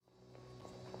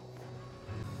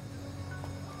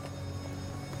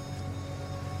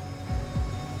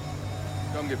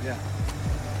Komm, gib her.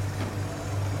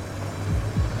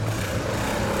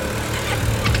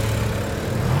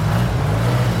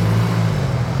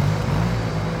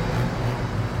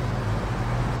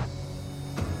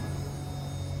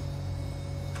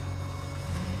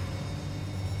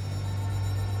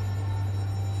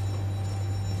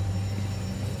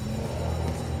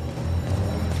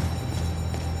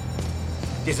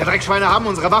 Diese Dreckschweine haben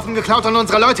unsere Waffen geklaut und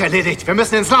unsere Leute erledigt. Wir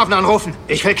müssen den Slaven anrufen.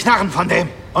 Ich will Knarren von dem.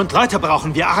 Und Leute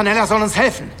brauchen wir. Aranella soll uns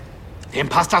helfen. Dem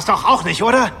passt das doch auch nicht,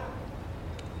 oder?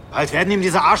 Bald werden ihm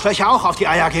diese Arschlöcher auch auf die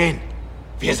Eier gehen.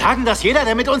 Wir sagen, dass jeder,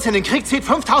 der mit uns in den Krieg zieht,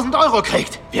 5.000 €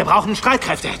 kriegt. Wir brauchen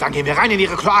Streitkräfte. Dann gehen wir rein in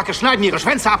ihre Kloake, schneiden ihre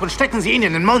Schwänze ab und stecken sie ihnen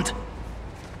in den Mund.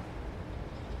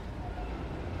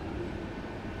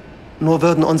 Nur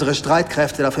würden unsere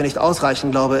Streitkräfte dafür nicht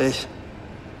ausreichen, glaube ich.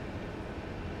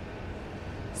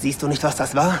 Siehst du nicht, was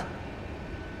das war?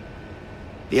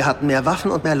 Wir hatten mehr Waffen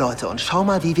und mehr Leute und schau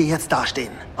mal, wie wir jetzt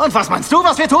dastehen. Und was meinst du,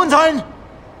 was wir tun sollen?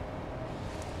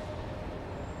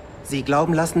 Sie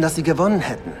glauben lassen, dass sie gewonnen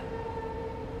hätten.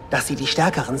 Dass sie die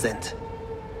Stärkeren sind.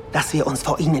 Dass wir uns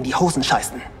vor ihnen in die Hosen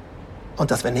scheißen. Und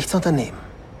dass wir nichts unternehmen.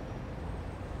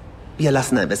 Wir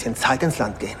lassen ein bisschen Zeit ins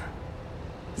Land gehen.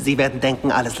 Sie werden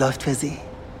denken, alles läuft für sie.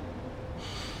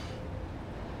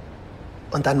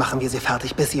 Und dann machen wir sie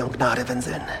fertig, bis sie um Gnade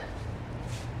winseln.